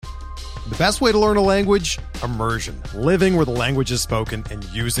The best way to learn a language? Immersion. Living where the language is spoken and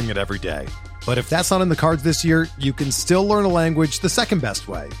using it every day. But if that's not in the cards this year, you can still learn a language the second best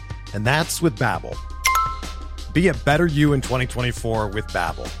way. And that's with Babbel. Be a better you in 2024 with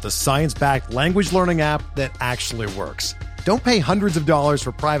Babbel, the science-backed language learning app that actually works. Don't pay hundreds of dollars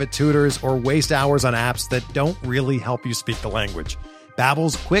for private tutors or waste hours on apps that don't really help you speak the language.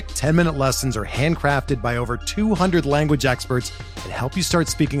 Babbel's quick 10-minute lessons are handcrafted by over 200 language experts and help you start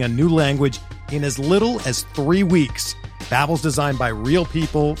speaking a new language in as little as 3 weeks. Babbel's designed by real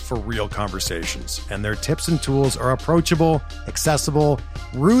people for real conversations, and their tips and tools are approachable, accessible,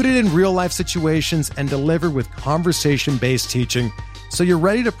 rooted in real-life situations, and delivered with conversation-based teaching, so you're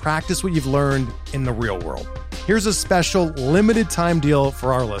ready to practice what you've learned in the real world. Here's a special limited-time deal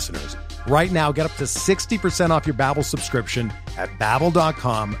for our listeners. Right now, get up to 60% off your Babbel subscription at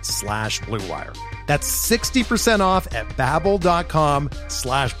babbel.com/Blue Wire. That's 60% off at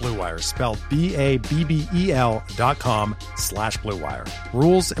babbel.com/Blue Wire, spelled BABBEL.com/Blue Wire.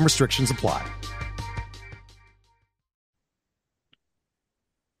 Rules and restrictions apply.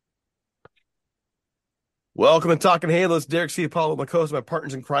 Welcome to Talking Halo. It's Derek C. Apollo, my co-host, my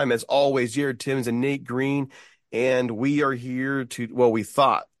partners in crime, as always, Jared Timmons and Nate Green. And we are here to, well, we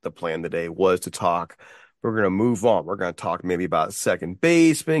thought the plan today was to talk. We're going to move on. We're going to talk maybe about second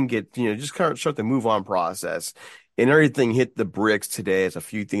baseman, just kind of start the move on process. And everything hit the bricks today as a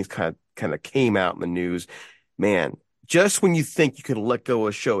few things kind of came out in the news. Man, just when you think you could let go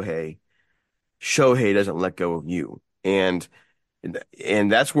of Shohei doesn't let go of you. And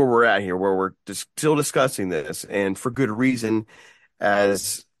that's where we're at here, where we're still discussing this, and for good reason,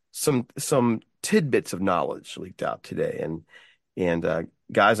 as some tidbits of knowledge leaked out today. And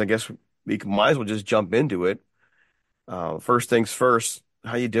guys, I guess we might as well just jump into it. First things first,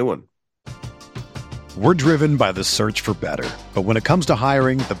 how you doing? We're driven by the search for better. But when it comes to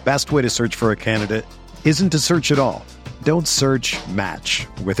hiring, the best way to search for a candidate isn't to search at all. Don't search, match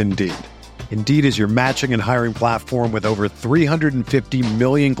with Indeed. Indeed is your matching and hiring platform with over 350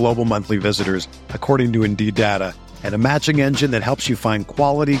 million global monthly visitors, according to Indeed data, and a matching engine that helps you find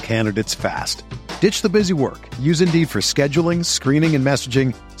quality candidates fast. Ditch the busy work. Use Indeed for scheduling, screening, and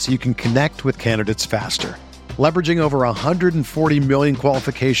messaging so you can connect with candidates faster. Leveraging over 140 million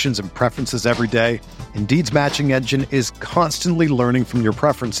qualifications and preferences every day, Indeed's matching engine is constantly learning from your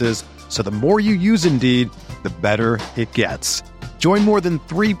preferences, so the more you use Indeed, the better it gets. Join more than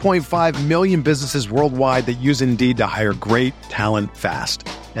 3.5 million businesses worldwide that use Indeed to hire great talent fast.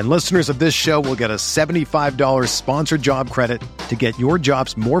 And listeners of this show will get a $75 sponsored job credit to get your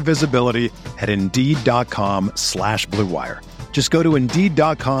jobs more visibility at Indeed.com/Blue Wire. Just go to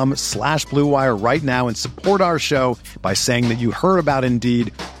Indeed.com/Blue Wire right now and support our show by saying that you heard about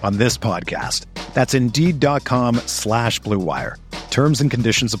Indeed on this podcast. That's Indeed.com/Blue Wire. Terms and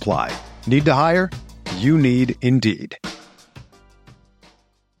conditions apply. Need to hire? You need Indeed.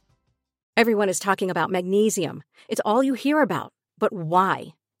 Everyone is talking about magnesium. It's all you hear about. But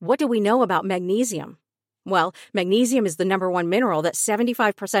why? What do we know about magnesium? Well, magnesium is the number one mineral that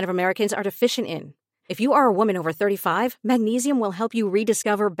 75% of Americans are deficient in. If you are a woman over 35, magnesium will help you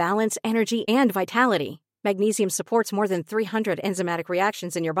rediscover balance, energy, and vitality. Magnesium supports more than 300 enzymatic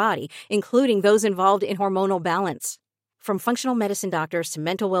reactions in your body, including those involved in hormonal balance. From functional medicine doctors to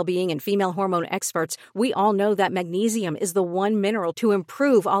mental well-being and female hormone experts, we all know that magnesium is the one mineral to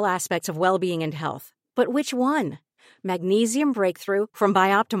improve all aspects of well-being and health. But which one? Magnesium Breakthrough from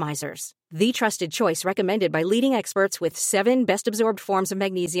Bioptimizers, the trusted choice recommended by leading experts with 7 best-absorbed forms of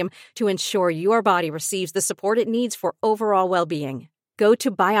magnesium to ensure your body receives the support it needs for overall well-being. Go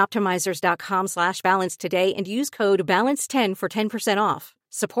to bioptimizers.com/balance today and use code BALANCE10 for 10% off.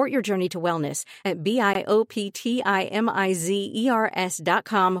 Support your journey to wellness at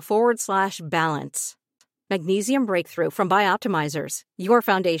bioptimizers.com/balance. Magnesium Breakthrough from Bioptimizers, your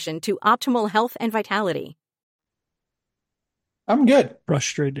foundation to optimal health and vitality. I'm good.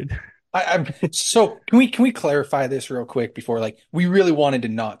 Frustrated. So can we clarify this real quick before, we really wanted to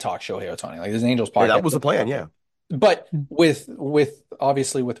not talk Shohei Ohtani, there's an Angels podcast. Yeah, that was the plan, yeah. But with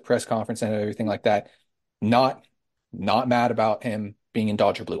obviously with the press conference and everything like that, not mad about him being in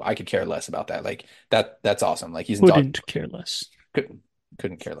Dodger blue. I could care less about that. That's awesome. He's in Couldn't care less.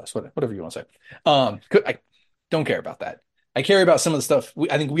 Couldn't care less. Whatever you want to say. I don't care about that. I care about some of the stuff.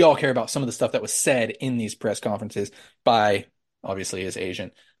 I think we all care about some of the stuff that was said in these press conferences by obviously his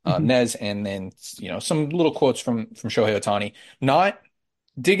agent, Nez, and then some little quotes from Shohei Ohtani. Not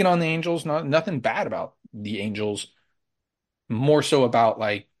digging on the Angels, nothing bad about the Angels. More so about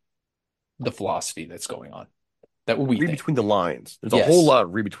the philosophy that's going on. That we read between the lines. There's a whole lot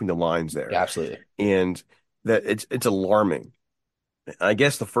of read between the lines there. Yeah, absolutely. And that it's alarming I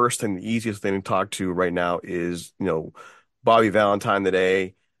guess the first thing, the easiest thing to talk to right now is, Bobby Valentine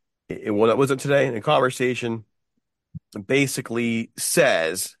today. Well, that wasn't today. In a conversation, basically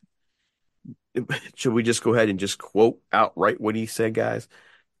says, should we just go ahead and just quote outright what he said, guys?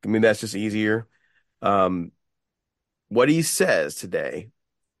 I mean, that's just easier. Um, what he says today,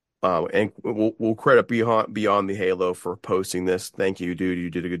 and we'll credit Beyond the Halo for posting this. Thank you, dude. You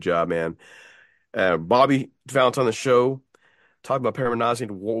did a good job, man. Bobby Valentine on the show talking about Paranazi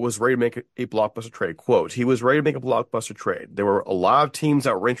was ready to make a blockbuster trade. Quote, he was ready to make a blockbuster trade. There were a lot of teams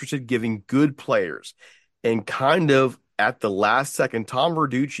that were interested giving good players. And kind of at the last second, Tom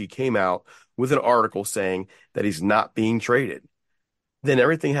Verducci came out with an article saying that he's not being traded. Then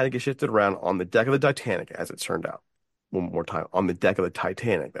everything had to get shifted around on the deck of the Titanic, as it turned out. One more time, on the deck of the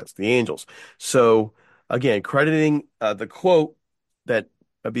Titanic. That's the Angels. So, again, crediting the quote that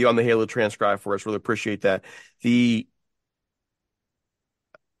Beyond the Halo transcribed for us. Really appreciate that. The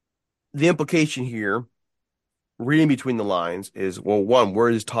implication here, reading between the lines, is, well, one, where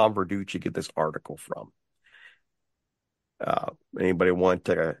does Tom Verducci get this article from? Anybody want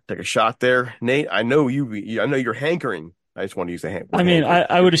to take a shot there, Nate? I know I know you're hankering. I just want to use the word I mean, hankering.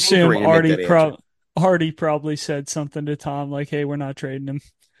 I would assume Hankering to make that answer. Artie probably said something to Tom like, "Hey, we're not trading him."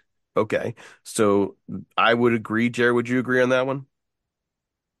 Okay, so I would agree. Jared, would you agree on that one?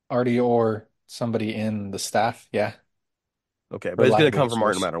 Artie or somebody in the staff. Yeah. Okay, but it's going to come Reliable from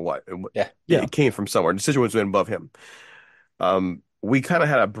Art no source. matter what. Yeah. Yeah. It came from somewhere. The decision was made above him. We kind of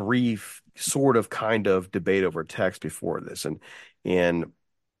had a brief kind of debate over text before this, and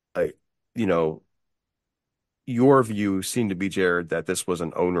I, you know, your view seemed to be, Jared, that this was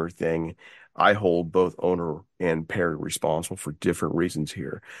an owner thing. I hold both owner and Perry responsible for different reasons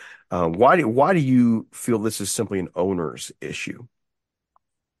here. Why do you feel this is simply an owner's issue?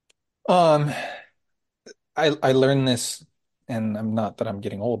 Um, I learned this, and I'm not that I'm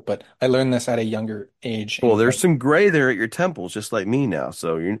getting old, but I learned this at a younger age. Well, there's some gray there at your temples, just like me now.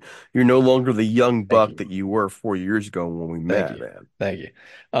 So you're no longer the young Thank buck you. that you were 4 years ago when we Thank met, you. man. Thank you.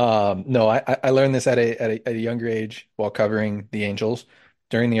 No, I learned this at a younger age while covering the Angels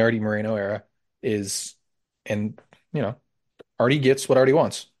during the Artie Moreno era and you know, Artie gets what Artie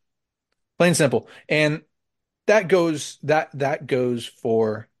wants. Plain and simple. And that goes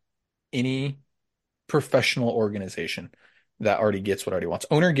for any professional organization that Artie gets what Artie wants.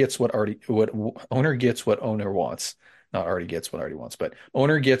 Owner gets what owner wants. Not Artie gets what Artie wants, but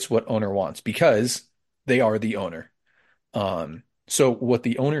owner gets what owner wants because they are the owner. So what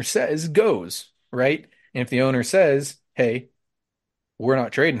the owner says goes, right? And if the owner says, "Hey, we're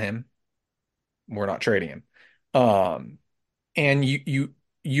not trading him," we're not trading him. Um, and you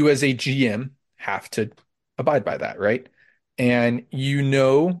as a GM have to abide by that, right? And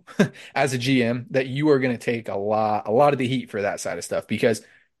as a GM that you are going to take a lot of the heat for that side of stuff because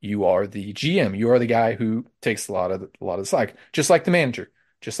you are the GM. You are the guy who takes a lot of the slack, just like the manager.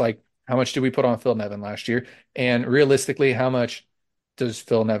 Just like how much did we put on Phil Nevin last year? And realistically, how much does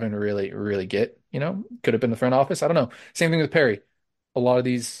Phil Nevin really get? Could have been the front office. I don't know. Same thing with Perry. A lot of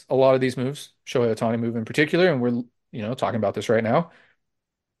these moves, Shohei Ohtani move in particular, and we're talking about this right now.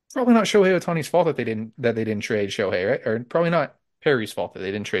 Probably not Shohei Ohtani's fault that they didn't trade Shohei, right? Or probably not Perry's fault that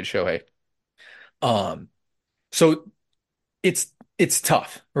they didn't trade Shohei. Um, so it's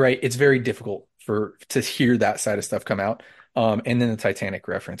tough, right? It's very difficult to hear that side of stuff come out. And then the Titanic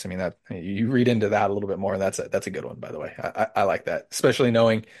reference. I mean, that you read into that a little bit more. That's a good one, by the way. I like that, especially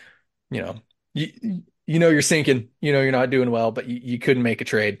knowing, you know, you're sinking, you're not doing well, but you couldn't make a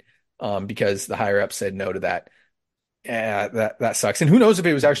trade because the higher up said no to that. Yeah, that sucks. And who knows if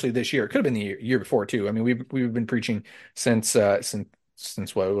it was actually this year? It could have been the year before too. I mean, we've been preaching since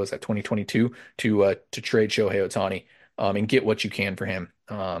what was that 2022 to trade Shohei Ohtani and get what you can for him.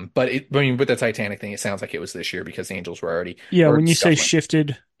 But with the Titanic thing, it sounds like it was this year because the Angels were already Yeah, when you say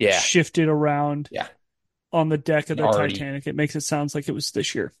scuffling. shifted around Yeah, on the deck of the already. Titanic, it makes it sound like it was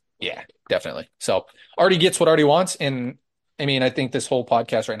this year. Yeah, definitely. So Artie gets what Artie wants. And I mean, I think this whole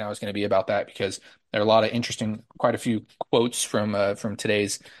podcast right now is going to be about that because there are a lot of quite a few quotes from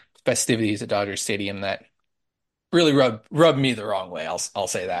today's festivities at Dodger Stadium that really rub me the wrong way. I'll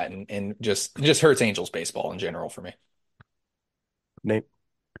say that. And just hurts Angels baseball in general for me. Nate?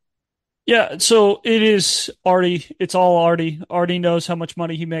 Yeah, so it is Artie. It's all Artie. Artie knows how much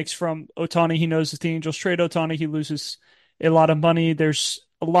money he makes from Ohtani. He knows if the Angels trade Ohtani, he loses a lot of money. There's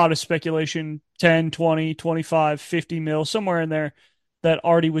a lot of speculation, 10, 20, 25, 50 mil, somewhere in there that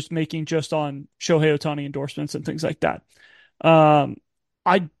Artie was making just on Shohei Ohtani endorsements and things like that.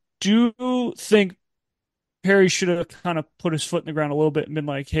 I do think Perry should have kind of put his foot in the ground a little bit and been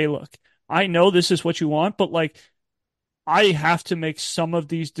like, "Hey, look, I know this is what you want, but like I have to make some of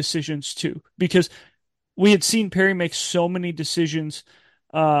these decisions too, because we had seen Perry make so many decisions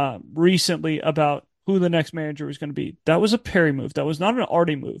recently about who the next manager was going to be. That was a Perry move. That was not an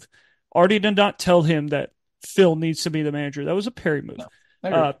Artie move. Artie did not tell him that Phil needs to be the manager. That was a Perry move. No, I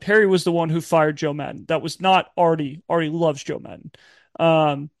agree. Perry was the one who fired Joe Madden. That was not Artie. Artie loves Joe Madden.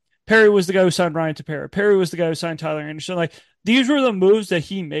 Um, Perry was the guy who signed Ryan Tepera. Perry was the guy who signed Tyler Anderson. Like these were the moves that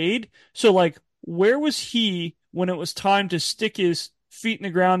he made. So like, where was he when it was time to stick his feet in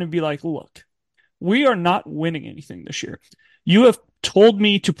the ground and be like, look, we are not winning anything this year. You have told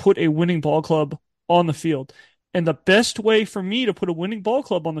me to put a winning ball club on the field. And the best way for me to put a winning ball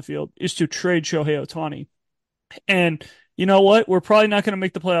club on the field is to trade Shohei Ohtani. And you know what? We're probably not going to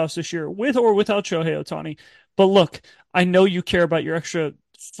make the playoffs this year with or without Shohei Ohtani. But look, I know you care about your extra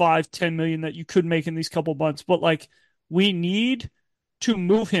 5, 10 million that you could make in these couple months, but like we need to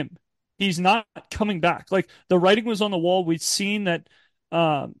move him. He's not coming back. Like the writing was on the wall. We'd seen that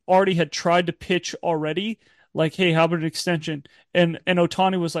already had tried to pitch already. Like, hey, how about an extension? And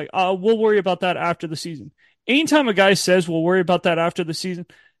Ohtani was like, we'll worry about that after the season. Anytime a guy says we'll worry about that after the season,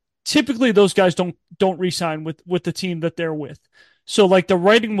 typically those guys don't re-sign with the team that they're with. So like the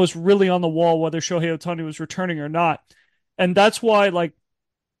writing was really on the wall whether Shohei Ohtani was returning or not. And that's why like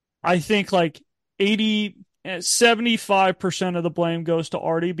I think like 75% of the blame goes to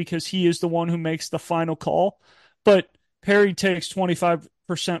Artie because he is the one who makes the final call. But Perry takes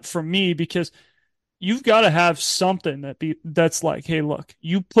 25% from me because you've got to have something that's like, hey, look,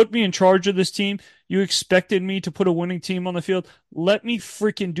 you put me in charge of this team. You expected me to put a winning team on the field. Let me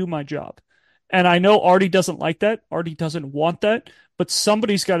freaking do my job. And I know Artie doesn't like that. Artie doesn't want that. But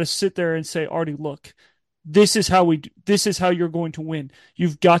somebody's got to sit there and say, Artie, look, this is how you're going to win.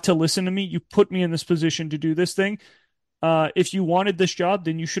 You've got to listen to me. You put me in this position to do this thing. If you wanted this job,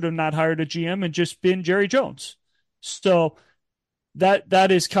 then you should have not hired a GM and just been Jerry Jones. So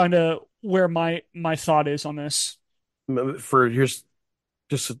that is kind of where my thought is on this. Here's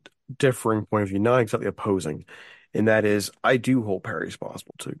just a differing point of view, not exactly opposing, and that is I do hold Perry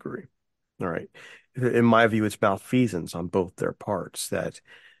responsible to agree. All right. In my view, it's malfeasance on both their parts that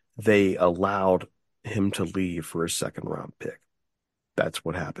they allowed him to leave for a second round pick. That's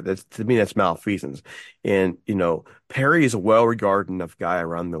what happened. To me, that's malfeasance. And, Perry is a well-regarded enough guy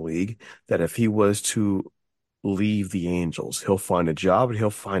around the league that if he was to leave the Angels, he'll find a job and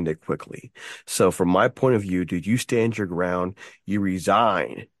he'll find it quickly. So from my point of view, dude, you stand your ground, you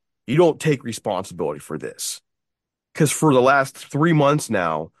resign. You don't take responsibility for this. Because for the last 3 months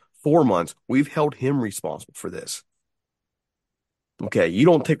now, 4 months, we've held him responsible for this. Okay,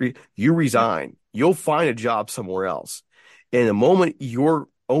 you resign. You'll find a job somewhere else. And the moment your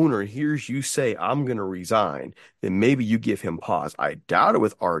owner hears you say, I'm going to resign, then maybe you give him pause. I doubt it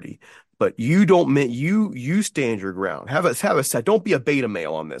with Artie, but you don't you stand your ground. Have a set. Don't be a beta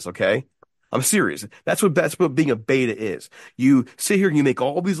male on this, okay? I'm serious. That's what being a beta is. You sit here and you make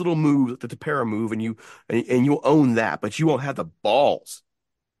all these little moves, the Tepera move, and you'll own that, but you won't have the balls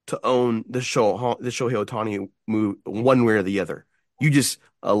to own the Shohei Ohtani move one way or the other. You just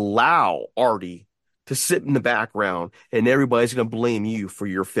allow Artie to sit in the background and everybody's going to blame you for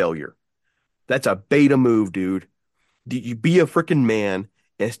your failure. That's a beta move, dude. You be a freaking man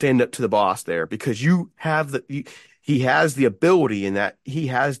and stand up to the boss there because he has the ability in that he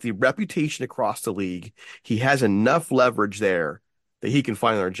has the reputation across the league. He has enough leverage there that he can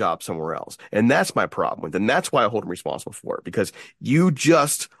find another job somewhere else. And that's my problem with it. And that's why I hold him responsible for it because you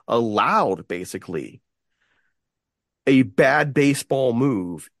just allowed basically a bad baseball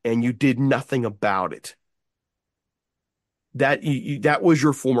move and you did nothing about it. That was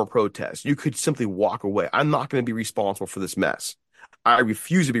your former protest. You could simply walk away. I'm not going to be responsible for this mess. I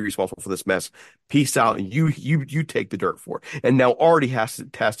refuse to be responsible for this mess. Peace out, and you take the dirt for it. And now Artie has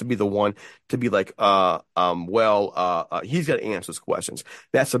to be the one to be like, he's got to answer those questions.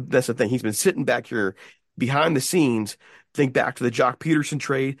 That's the thing. He's been sitting back here behind the scenes. Think back to the Jock Peterson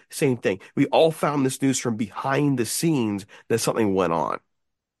trade, same thing. We all found this news from behind the scenes that something went on.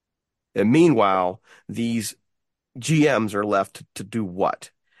 And meanwhile, these GMs are left to do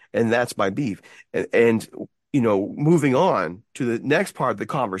what? And that's my beef. And moving on to the next part of the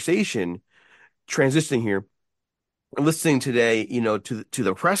conversation, transitioning here, listening today, to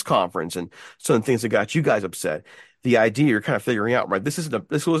the press conference and some of the things that got you guys upset. The idea you're kind of figuring out, right? This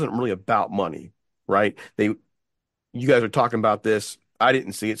wasn't really about money, right? You guys are talking about this. I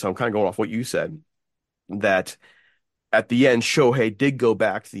didn't see it, so I'm kind of going off what you said, that at the end, Shohei did go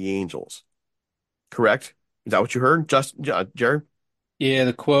back to the Angels. Correct? Is that what you heard, Jared? Yeah,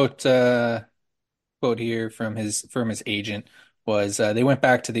 the quote here from his agent was they went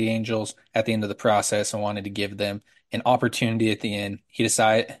back to the Angels at the end of the process and wanted to give them an opportunity at the end.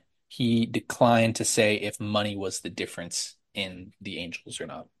 He declined to say if money was the difference in the Angels or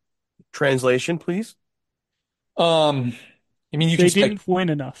not. Translation, please. I mean, They didn't win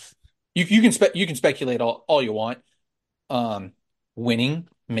enough. you can speculate all you want. Um, Winning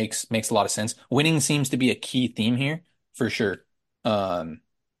makes a lot of sense. Winning seems to be a key theme here for sure.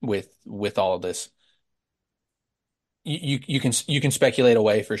 With all of this, you can speculate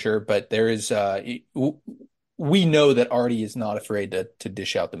away for sure, but there is we know that Artie is not afraid to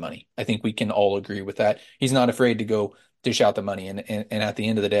dish out the money. I think we can all agree with that. He's not afraid to go dish out the money, and at the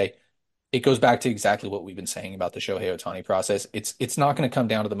end of the day, it goes back to exactly what we've been saying about the Shohei Ohtani process. It's not going to come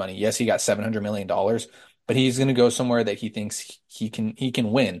down to the money. Yes, he got $700 million, but he's going to go somewhere that he thinks he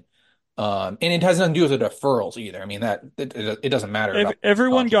can win. And it has nothing to do with the deferrals either. I mean, it doesn't matter about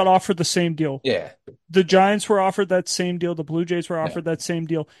Everyone got offered the same deal. Yeah. The Giants were offered that same deal. The Blue Jays were offered that same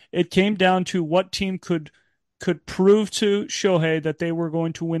deal. It came down to what team could prove to Shohei that they were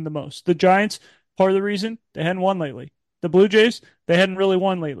going to win the most. The Giants, part of the reason, they hadn't won lately. The Blue Jays, they hadn't really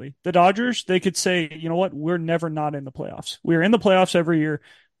won lately. The Dodgers, they could say, you know what, we're never not in the playoffs. We're in the playoffs every year.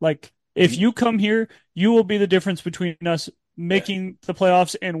 Like, if you come here, you will be the difference between us making the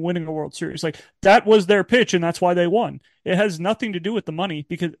playoffs and winning a World Series. Like, that was their pitch, and that's why they won. It has nothing to do with the money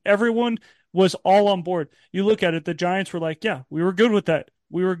because everyone was all on board. You look at it, the Giants were like, yeah, we were good with that.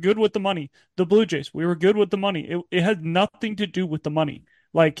 We were good with the money. The Blue Jays, we were good with the money. It had nothing to do with the money.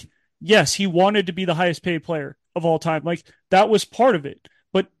 Like, yes, he wanted to be the highest paid player of all time. Like, that was part of it.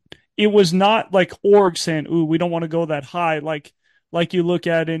 But it was not like org saying, ooh, we don't want to go that high. Like you look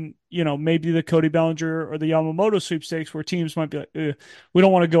at in, maybe the Cody Bellinger or the Yamamoto sweepstakes where teams might be like, we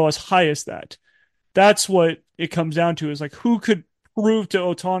don't want to go as high as that. That's what it comes down to, is like, who could prove to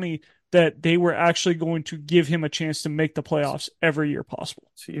Ohtani that they were actually going to give him a chance to make the playoffs every year possible.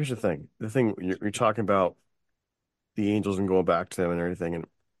 See, here's the thing. You're talking about the Angels and going back to them and everything, and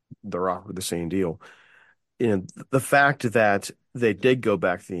they're offered the same deal. The fact that they did go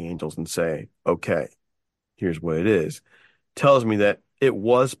back to the Angels and say, okay, here's what it is, tells me that it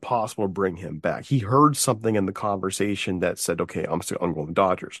was possible to bring him back. He heard something in the conversation that said, okay, I'm going to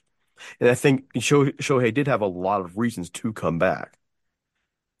Dodgers. And I think Shohei did have a lot of reasons to come back,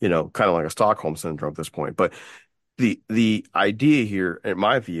 kind of like a Stockholm syndrome at this point. But the idea here, in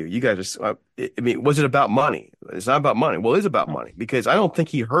my view, you guys just, was it about money? It's not about money. Well, it is about money because I don't think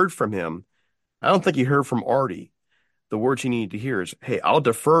he heard from him. I don't think he heard from Artie. The words he needed to hear is, hey, I'll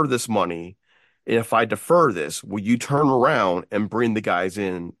defer this money. And if I defer this, will you turn around and bring the guys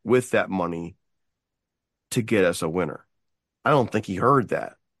in with that money to get us a winner? I don't think he heard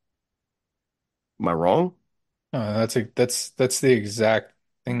that. Am I wrong? That's the exact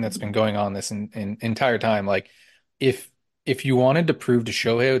thing that's been going on this entire time. Like, if you wanted to prove to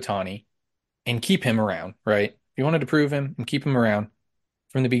Shohei Ohtani and keep him around, right? If you wanted to prove him and keep him around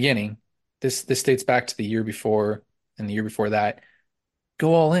from the beginning, this dates back to the year before and the year before that.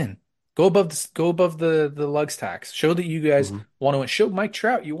 Go all in. Go above the lugs tax. Show that you guys want to win. Show Mike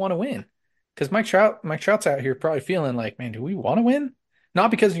Trout you want to win. Because Mike Trout's out here probably feeling like, man, do we want to win?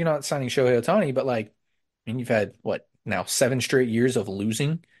 Not because you're not signing Shohei Ohtani, but like, I mean, you've had what now 7 straight years of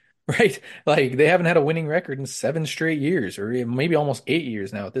losing, right? Like, they haven't had a winning record in 7 straight years, or maybe almost 8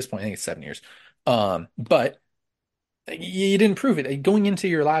 years now at this point. I think it's 7 years. But you didn't prove it. Going into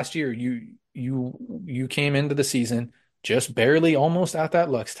your last year, you came into the season just barely almost at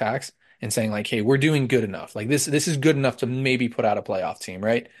that Lux tax and saying like, hey, we're doing good enough. Like, this is good enough to maybe put out a playoff team,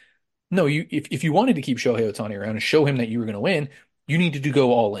 right? No, if you wanted to keep Shohei Ohtani around and show him that you were going to win, you needed to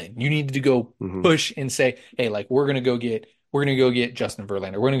go all in. You needed to go push and say, hey, like, we're going to go get Justin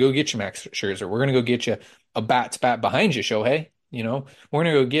Verlander. We're going to go get you Max Scherzer. We're going to go get you a bat behind you, Shohei. We're going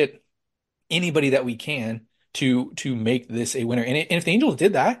to go get anybody that we can to make this a winner. And if the Angels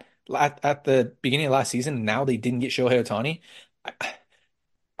did that at the beginning of last season, now they didn't get Shohei Ohtani,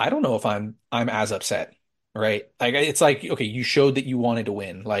 I don't know if I'm as upset, right? Like, it's like, okay, you showed that you wanted to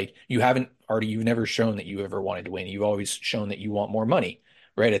win. Like, you've never shown that you ever wanted to win. You've always shown that you want more money,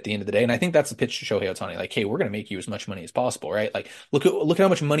 right? At the end of the day. And I think that's the pitch to Shohei Ohtani. Like, hey, we're going to make you as much money as possible, right? Like, look at how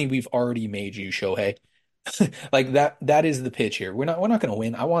much money we've already made you, Shohei. Like, that is the pitch here. We're not going to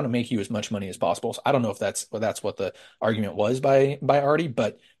win. I want to make you as much money as possible. So I don't know if that's what the argument was by Artie,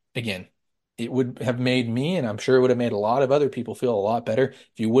 but again, it would have made me, and I'm sure it would have made a lot of other people feel a lot better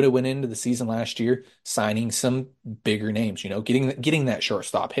if you would have went into the season last year signing some bigger names, getting that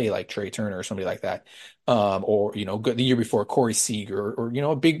shortstop, hey, like Trey Turner or somebody like that, or the year before Corey Seager or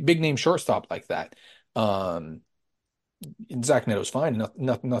a big name shortstop like that. Zach Neto's fine,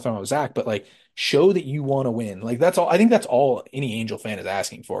 nothing wrong with Zach, but like, show that you want to win. Like, that's all. I think that's all any Angel fan is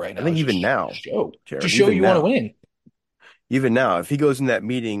asking for right now. I think even now, show Jared, you want to win. Even now, if he goes in that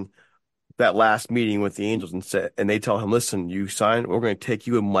meeting, that last meeting with the Angels, and they tell him, "Listen, you signed. We're going to take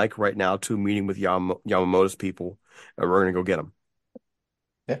you and Mike right now to a meeting with Yamamoto's people, and we're going to go get him."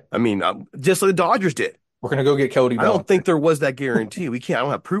 Yeah. I mean, just like the Dodgers did. We're going to go get Cody I don't Bellinger. think there was that guarantee. We can't. I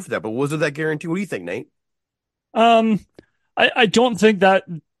don't have proof of that, but was there that guarantee? What do you think, Nate? I don't think that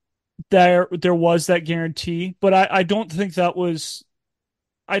there was that guarantee, but I don't think that was.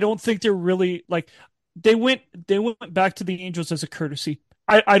 I don't think they're really like they went back to the Angels as a courtesy.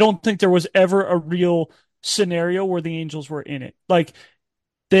 I don't think there was ever a real scenario where the Angels were in it. Like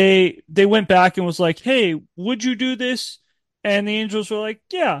they went back and was like, "Hey, would you do this?" And the Angels were like,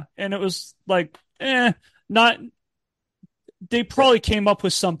 "Yeah." And it was like, not. They probably came up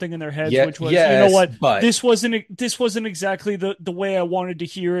with something in their heads, Yeah, which was, you know yes, what, but this wasn't exactly the way I wanted to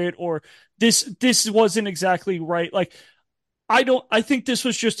hear it, or this wasn't exactly right. Like I think this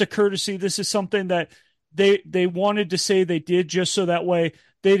was just a courtesy. This is something that they wanted to say they did just so that way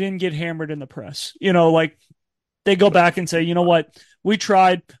they didn't get hammered in the press. Like they go back and say, you know what, we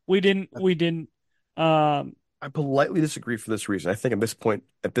tried, we didn't. I politely disagree for this reason. I think at this point,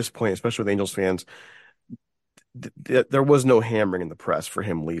 especially with Angels fans, there was no hammering in the press for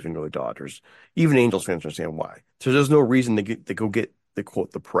him leaving the Dodgers. Even Angels fans understand why. So there's no reason to go get the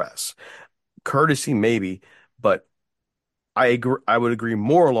quote the press. Courtesy maybe, but I would agree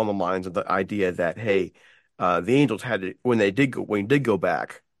more along the lines of the idea that hey, the Angels had to when he did go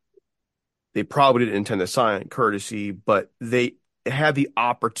back, they probably didn't intend to sign courtesy, but they had the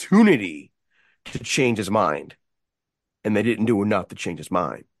opportunity to change his mind, and they didn't do enough to change his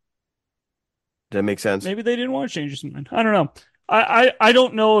mind. Does that make sense? Maybe they didn't want to change his mind. I don't know. I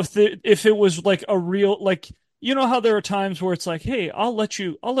don't know if it was like a real, like, how there are times where it's like, hey, I'll let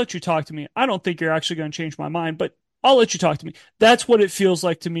you talk to me. I don't think you're actually going to change my mind, but I'll let you talk to me. That's what it feels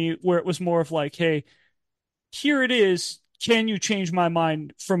like to me, where it was more of like, hey, here it is. Can you change my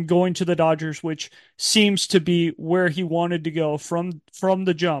mind from going to the Dodgers, which seems to be where he wanted to go from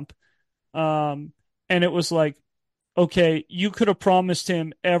the jump? And it was like, okay, you could have promised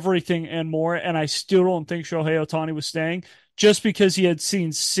him everything and more, and I still don't think Shohei Ohtani was staying just because he had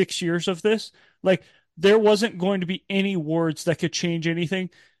seen 6 years of this. Like, there wasn't going to be any words that could change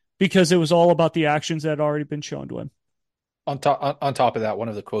anything because it was all about the actions that had already been shown to him. on top of that, one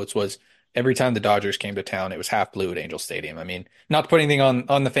of the quotes was, every time the Dodgers came to town, it was half blue at Angel Stadium. I mean, not to put anything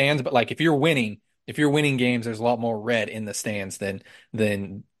on the fans, but like if you're winning games, there's a lot more red in the stands than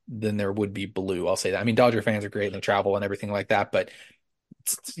there would be blue. I'll say that. I mean, Dodger fans are great and they travel and everything like that, but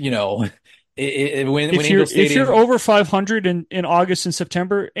when Angel Stadium, if you're over 500 in August and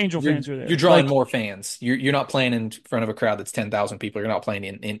September, Angel fans are there. You're drawing more fans. You're not playing in front of a crowd that's 10,000 people. You're not playing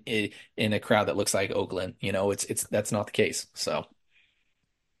in a crowd that looks like Oakland. That's not the case. So,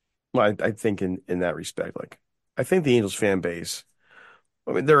 Well, I think in that respect, like I think the Angels fan base.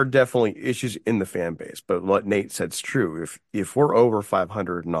 I mean, there are definitely issues in the fan base, but what Nate said is true. If we're over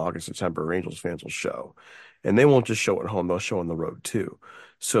 500 in August, September, Angels fans will show, and they won't just show at home; they'll show on the road too.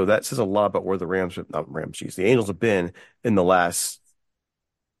 So that says a lot about where the Angels have been in the last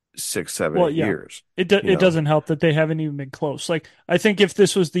 6, 7, Well, 8 yeah. years. It doesn't help that they haven't even been close. Like, I think if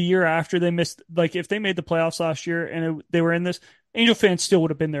this was the year after they missed, like if they made the playoffs last year and they were in this, Angel fans still would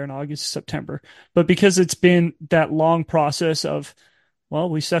have been there in August, September. But because it's been that long process of, well,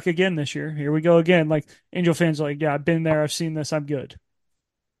 we suck again this year. Here we go again. Like, Angel fans are like, yeah, I've been there. I've seen this. I'm good.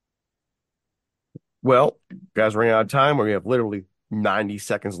 Well, guys, running out of time. We have literally 90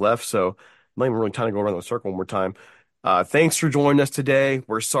 seconds left, so not even really time to go around the circle one more time. Thanks for joining us today.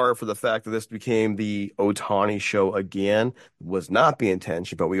 We're sorry for the fact that this became the Otani show again. It was not the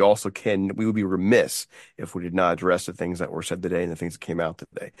intention, but we would be remiss if we did not address the things that were said today and the things that came out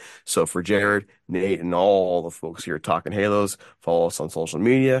today. So for Jared, Nate, and all the folks here at Talking Halos, follow us on social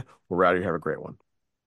media. We're out here. Have a great one.